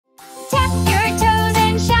Tap your toes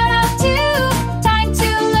and shout out two. Time to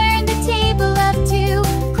learn the table of two.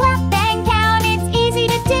 Clap and count, it's easy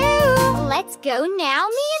to do. Let's go now,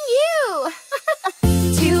 me and you.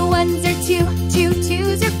 2 ones are 2, 2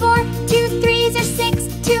 twos are 4, 2 threes are 6,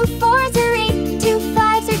 2 fours are 8, 2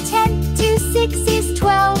 fives are 10, 2 sixes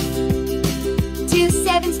 12, 2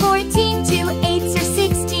 sevens 14, 2 eights are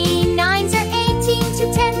 16, 9s are 18,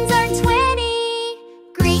 2 tens are 20.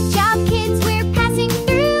 Great job, kids, we're passing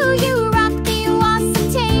through. You rock the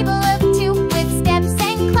awesome table of two with steps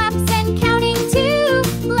and claps and counting too.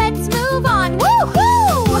 Let's move on. Woohoo!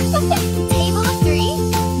 Table of three.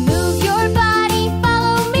 Move your body,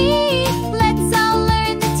 follow me. Let's all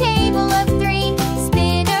learn the table of three.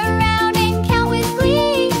 Spin around and count with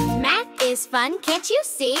glee. Math is fun, can't you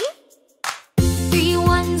see? 3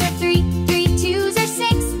 ones are 3, 3 twos are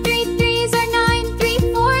 6, 3 threes are 9, 3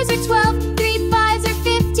 fours are 12, 3 fives are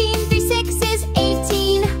 15, 3 sixes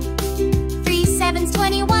 18, 3 sevens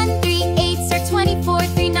 21, 3 eights are 24,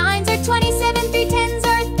 3 nines are 27, 3 tens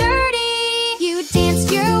are 30. You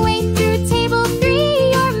danced your way through table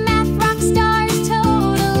 3. You're math rock stars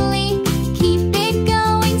totally. Keep it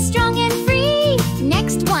going strong and free.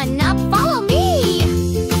 Next one up, follow me.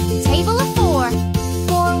 Table of 4.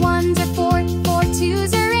 4 ones are 4, 4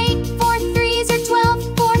 twos are 8, 4 threes are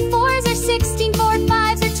 12, 4 fours are 16, 4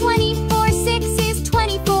 fives are 20, 4 sixes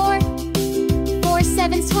 24, 4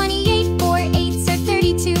 sevens 28, 4 eights are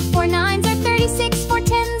 32, 4 nines are 36, 4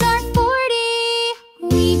 tens are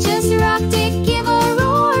 40. We just rocked it, give a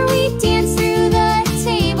roar. We danced through the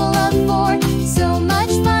table of 4. So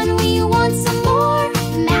much fun, we want some more.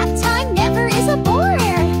 Math time never is a bore.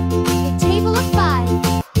 Table of 5.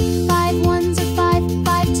 5 ones are 5,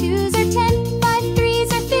 5 twos are 10, 5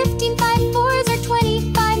 threes are 15, 5 fours are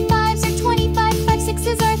 20, 5 fives are 25, 5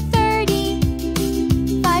 sixes are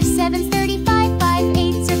 30, 5 sevens 35, 5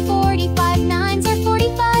 eights are 40, 5 nines are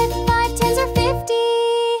 45, 5 tens are 50.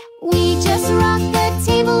 We just rock the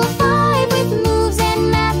table of 5. With moves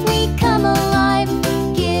and math we come alive.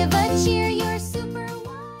 Give a cheer, you're super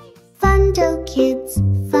wise. Fundo Kids.